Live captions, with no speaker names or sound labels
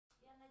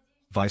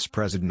Vice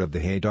President of the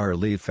Heydar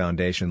Aliyev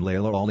Foundation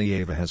Leyla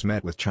Aliyeva has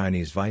met with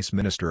Chinese Vice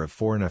Minister of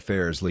Foreign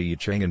Affairs Li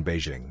Yicheng in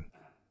Beijing.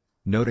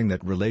 Noting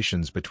that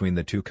relations between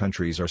the two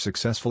countries are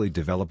successfully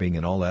developing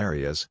in all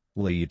areas,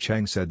 Li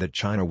Yicheng said that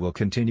China will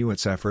continue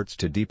its efforts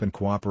to deepen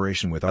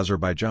cooperation with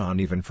Azerbaijan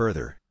even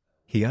further.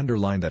 He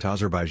underlined that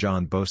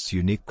Azerbaijan boasts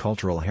unique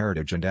cultural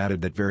heritage and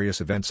added that various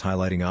events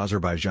highlighting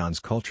Azerbaijan's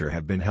culture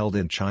have been held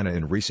in China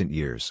in recent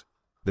years.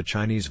 The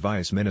Chinese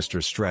vice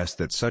minister stressed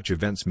that such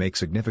events make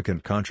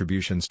significant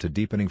contributions to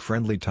deepening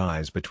friendly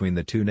ties between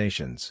the two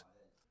nations.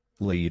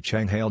 Li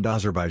Yicheng hailed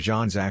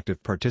Azerbaijan's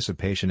active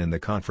participation in the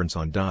Conference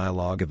on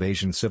Dialogue of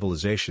Asian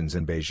Civilizations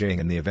in Beijing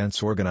and the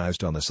events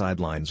organized on the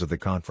sidelines of the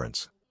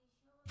conference.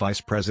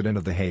 Vice President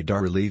of the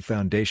Heydar Aliyev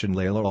Foundation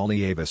Leyla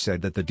Aliyeva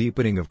said that the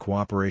deepening of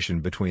cooperation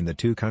between the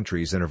two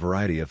countries in a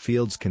variety of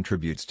fields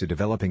contributes to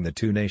developing the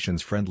two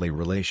nations' friendly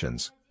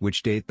relations,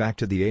 which date back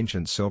to the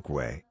ancient Silk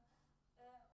Way.